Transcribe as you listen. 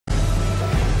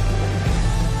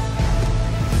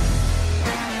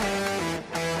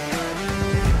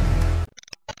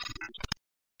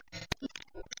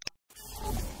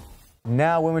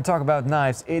Now, when we talk about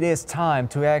knives, it is time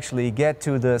to actually get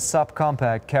to the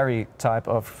subcompact carry type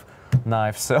of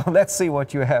knife. So let's see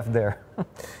what you have there.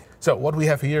 So what we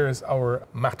have here is our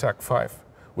Machtac 5,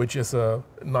 which is a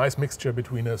nice mixture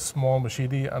between a small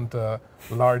machete and a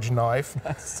large knife.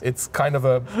 Nice. It's kind of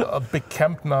a big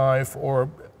camp knife, or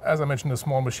as I mentioned, a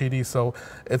small machete. So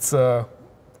it's a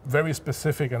very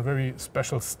specific and very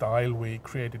special style we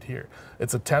created here.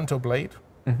 It's a tanto blade.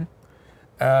 Mm-hmm.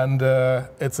 And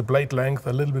it's a blade length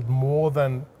a little bit more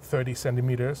than 30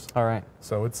 centimeters. All right.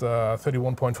 So it's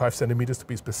 31.5 centimeters to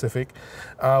be specific.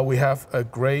 We have a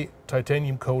gray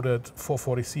titanium coated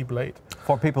 440C blade.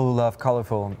 For people who love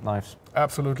colorful knives.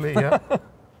 Absolutely, yeah.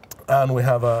 And we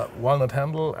have a walnut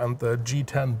handle and the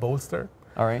G10 bolster.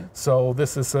 All right. So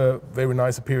this is a very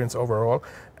nice appearance overall.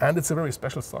 And it's a very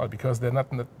special style because there are not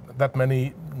that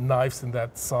many knives in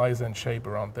that size and shape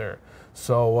around there.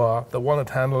 So the walnut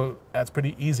handle adds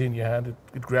pretty easy in your hand.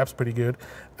 It grabs pretty good.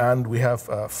 And we have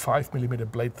a 5mm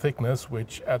blade thickness,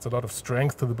 which adds a lot of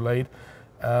strength to the blade.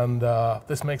 And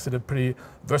this makes it a pretty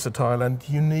versatile and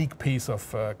unique piece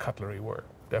of cutlery work,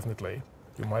 definitely.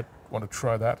 You might want to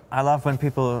try that. I love when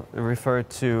people refer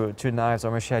to knives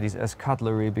or machetes as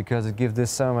cutlery because it gives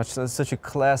this such a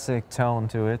classic tone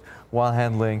to it while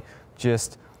handling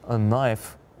just a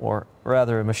knife, or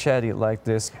rather a machete like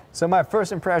this. So my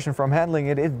first impression from handling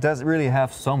it, it does really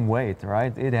have some weight,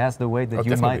 right? It has the weight that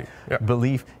you might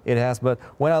believe it has. But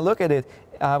when I look at it,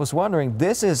 I was wondering,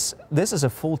 this is a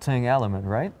full tang element,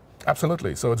 right?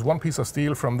 Absolutely. So it's one piece of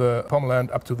steel from the pommel end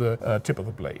up to the tip of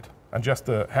the blade. And just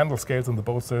the handle scales and the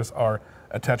bolsters are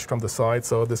attached from the side.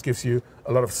 So this gives you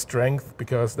a lot of strength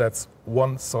because that's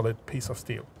one solid piece of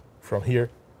steel from here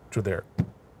to there.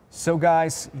 So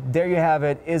guys, there you have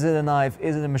it. Is it a knife?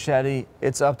 Is it a machete?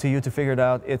 It's up to you to figure it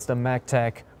out. It's the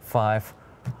Machtac 5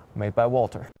 made by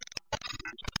Walther.